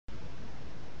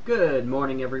Good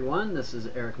morning, everyone. This is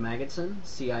Eric Magidson,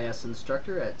 CIS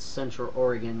instructor at Central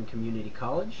Oregon Community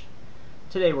College.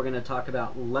 Today we're going to talk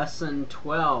about Lesson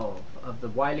 12 of the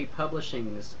Wiley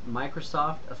Publishing's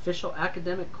Microsoft Official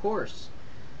Academic Course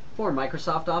for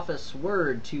Microsoft Office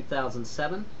Word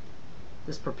 2007.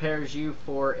 This prepares you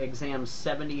for exam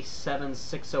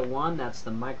 77601. That's the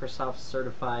Microsoft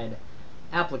Certified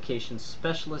Application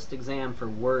Specialist exam for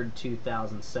Word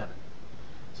 2007.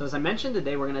 So as I mentioned,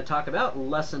 today we're going to talk about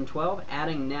Lesson 12,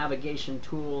 adding navigation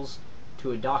tools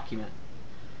to a document.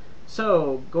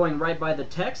 So going right by the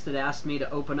text, it asked me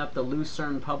to open up the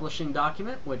Lucerne Publishing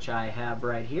document, which I have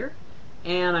right here.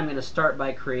 And I'm going to start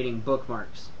by creating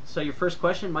bookmarks. So your first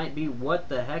question might be, what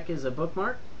the heck is a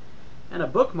bookmark? And a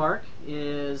bookmark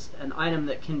is an item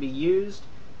that can be used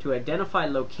to identify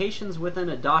locations within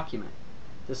a document.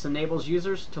 This enables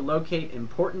users to locate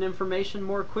important information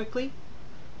more quickly.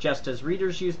 Just as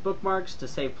readers use bookmarks to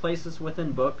save places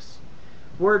within books,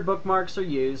 word bookmarks are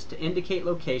used to indicate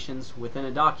locations within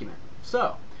a document.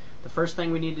 So, the first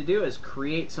thing we need to do is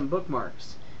create some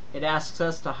bookmarks. It asks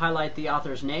us to highlight the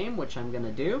author's name, which I'm going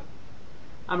to do.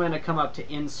 I'm going to come up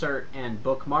to Insert and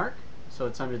Bookmark. So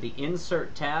it's under the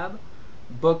Insert tab,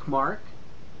 Bookmark.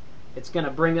 It's going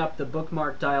to bring up the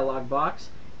bookmark dialog box,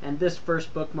 and this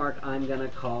first bookmark I'm going to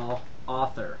call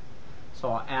Author. So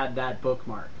I'll add that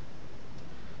bookmark.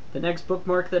 The next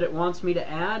bookmark that it wants me to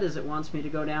add is it wants me to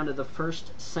go down to the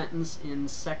first sentence in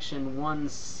section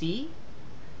 1C.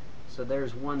 So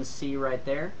there's 1C right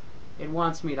there. It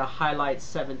wants me to highlight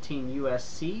 17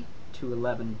 USC to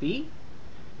 11B.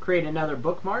 Create another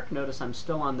bookmark. Notice I'm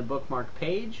still on the bookmark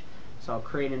page. So I'll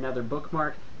create another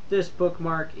bookmark. This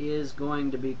bookmark is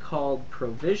going to be called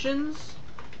Provisions,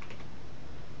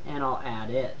 and I'll add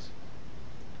it.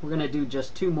 We're going to do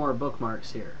just two more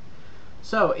bookmarks here.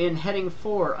 So in heading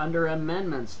 4 under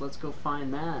amendments, let's go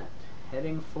find that.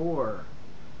 Heading 4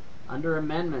 under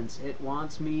amendments, it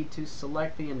wants me to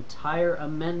select the entire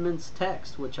amendments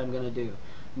text, which I'm going to do.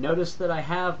 Notice that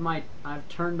I've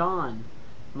turned on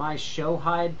my show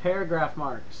hide paragraph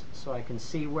marks so I can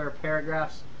see where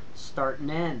paragraphs start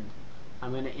and end.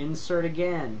 I'm going to insert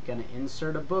again, going to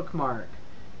insert a bookmark.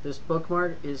 This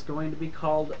bookmark is going to be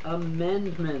called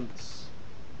Amendments,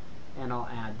 and I'll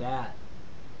add that.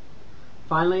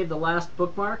 Finally, the last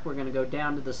bookmark, we're going to go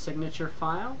down to the signature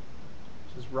file,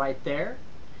 which is right there,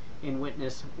 in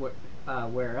Witness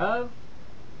Whereof.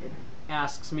 It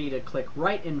asks me to click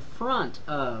right in front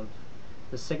of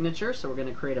the signature, so we're going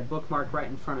to create a bookmark right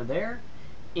in front of there.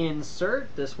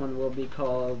 Insert, this one will be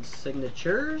called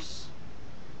Signatures,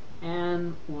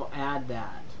 and we'll add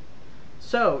that.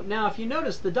 So, now if you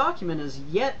notice, the document is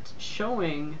yet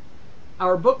showing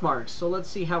our bookmarks, so let's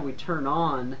see how we turn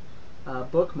on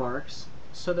bookmarks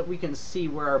so that we can see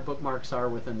where our bookmarks are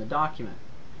within the document.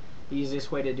 The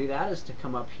easiest way to do that is to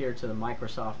come up here to the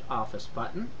Microsoft Office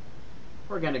button.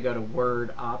 We're going to go to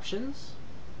Word Options.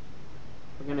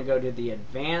 We're going to go to the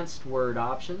Advanced Word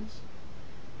Options,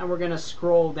 and we're going to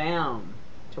scroll down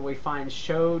till we find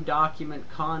Show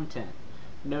Document Content.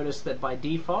 Notice that by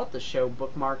default the Show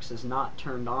Bookmarks is not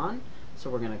turned on, so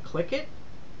we're going to click it.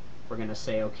 We're going to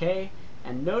say OK,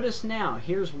 and notice now,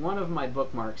 here's one of my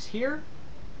bookmarks here,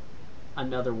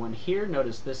 another one here.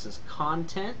 Notice this is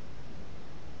Content,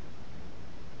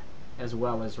 as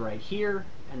well as right here,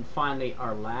 and finally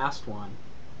our last one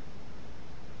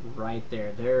right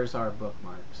there. There's our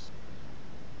bookmarks.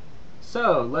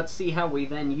 So let's see how we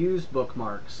then use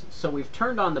bookmarks. So we've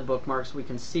turned on the bookmarks, we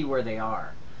can see where they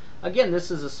are. Again,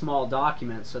 this is a small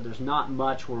document, so there's not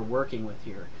much we're working with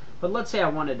here. But let's say I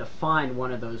wanted to find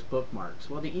one of those bookmarks.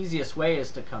 Well, the easiest way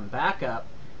is to come back up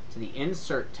to the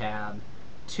Insert tab,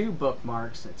 to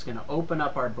Bookmarks. It's going to open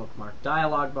up our bookmark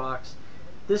dialog box.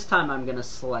 This time I'm going to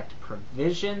select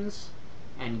Provisions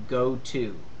and Go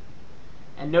To.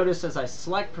 And notice as I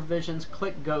select Provisions,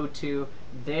 click Go To,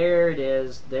 there it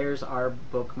is. There's our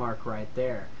bookmark right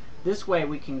there. This way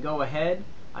we can go ahead,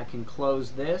 I can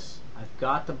close this. I've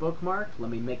got the bookmark.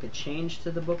 Let me make a change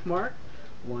to the bookmark.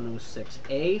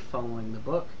 106A, following the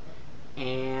book,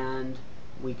 and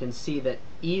we can see that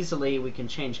easily we can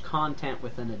change content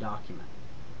within a document.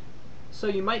 So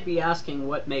you might be asking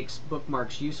what makes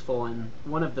bookmarks useful, and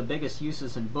one of the biggest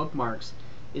uses in bookmarks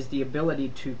is the ability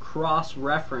to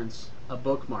cross-reference a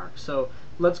bookmark. So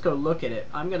let's go look at it.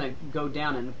 I'm going to go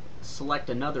down and select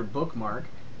another bookmark.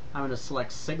 I'm going to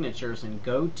select Signatures and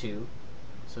Go To.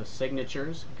 So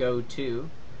Signatures, Go To.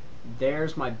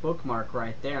 There's my bookmark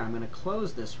right there. I'm going to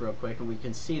close this real quick and we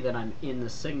can see that I'm in the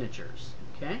signatures.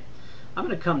 Okay? I'm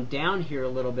going to come down here a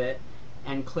little bit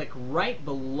and click right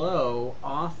below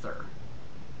Author.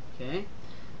 Okay?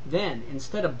 Then,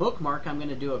 instead of bookmark, I'm going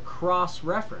to do a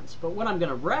cross-reference. But what I'm going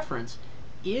to reference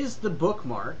is the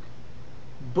bookmark,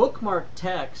 bookmark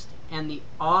text, and the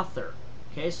author.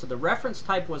 Okay, so the reference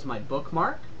type was my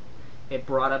bookmark. It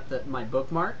brought up my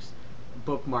bookmarks,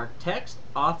 bookmark text,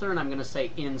 author, and I'm going to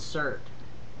say insert.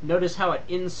 Notice how it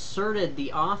inserted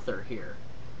the author here.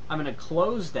 I'm going to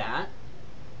close that.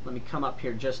 Let me come up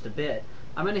here just a bit.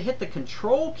 I'm going to hit the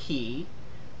control key.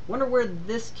 Wonder where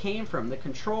this came from. The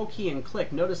control key and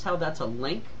click. Notice how that's a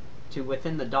link to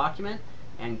within the document.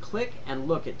 And click and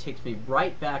look, it takes me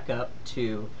right back up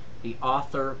to the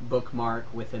author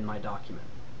bookmark within my document.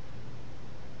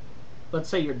 Let's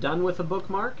say you're done with a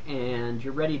bookmark and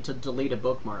you're ready to delete a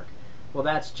bookmark. Well,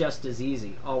 that's just as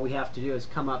easy. All we have to do is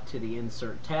come up to the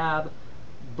Insert tab,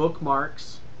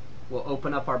 Bookmarks. We'll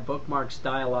open up our Bookmarks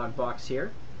dialog box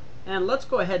here. And let's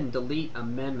go ahead and delete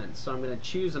amendments. So I'm going to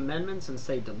choose amendments and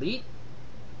say delete.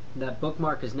 That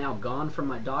bookmark is now gone from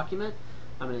my document.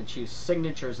 I'm going to choose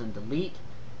signatures and delete.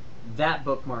 That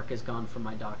bookmark is gone from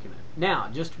my document. Now,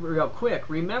 just real quick,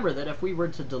 remember that if we were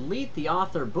to delete the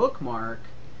author bookmark,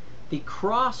 the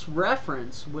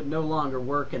cross-reference would no longer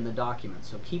work in the document.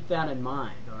 So keep that in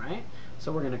mind, all right?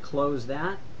 So we're going to close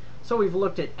that. So we've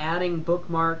looked at adding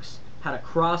bookmarks, how to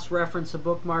cross-reference a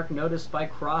bookmark. Notice by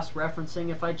cross-referencing,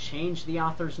 if I change the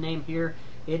author's name here,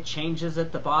 it changes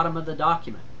at the bottom of the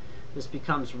document. This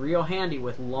becomes real handy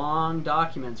with long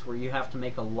documents where you have to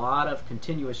make a lot of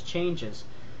continuous changes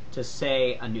to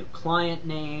say a new client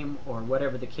name or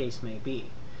whatever the case may be.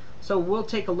 So we'll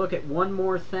take a look at one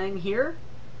more thing here.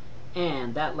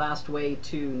 And that last way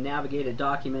to navigate a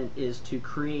document is to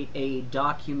create a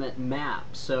document map.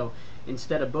 So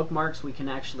instead of bookmarks, we can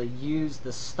actually use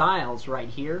the styles right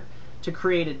here to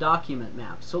create a document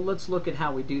map. So let's look at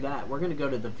how we do that. We're going to go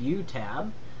to the View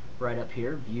tab, right up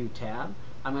here, View tab.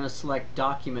 I'm going to select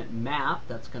Document Map.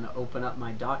 That's going to open up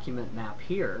my document map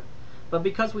here. But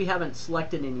because we haven't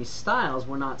selected any styles,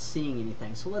 we're not seeing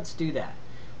anything. So let's do that.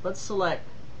 Let's select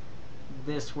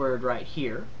this word right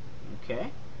here.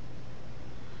 Okay.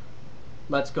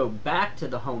 Let's go back to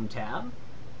the Home tab.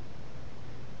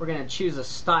 We're going to choose a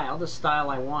style. The style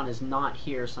I want is not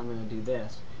here, so I'm going to do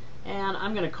this. And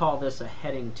I'm going to call this a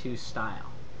Heading 2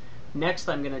 style. Next,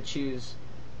 I'm going to choose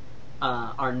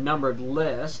our numbered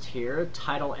list here,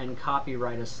 title and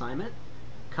copyright assignment.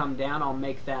 Come down, I'll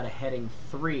make that a Heading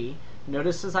 3.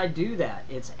 Notice as I do that,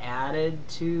 it's added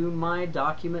to my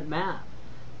document map.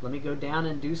 Let me go down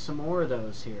and do some more of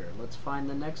those here. Let's find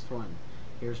the next one.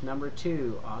 Here's number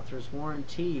 2, author's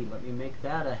warranty. Let me make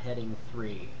that a Heading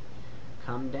 3.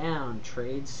 Come down,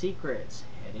 trade secrets,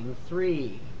 Heading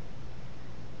 3.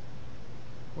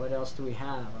 What else do we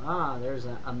have? There's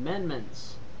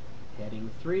amendments,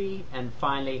 Heading 3. And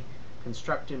finally,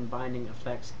 constructive and binding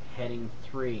effects, Heading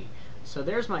 3. So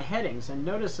there's my headings, and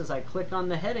notice as I click on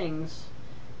the headings,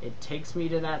 it takes me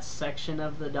to that section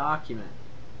of the document.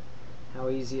 How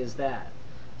easy is that?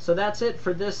 So that's it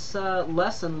for this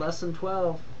lesson, Lesson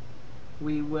 12.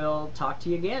 We will talk to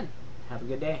you again. Have a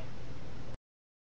good day.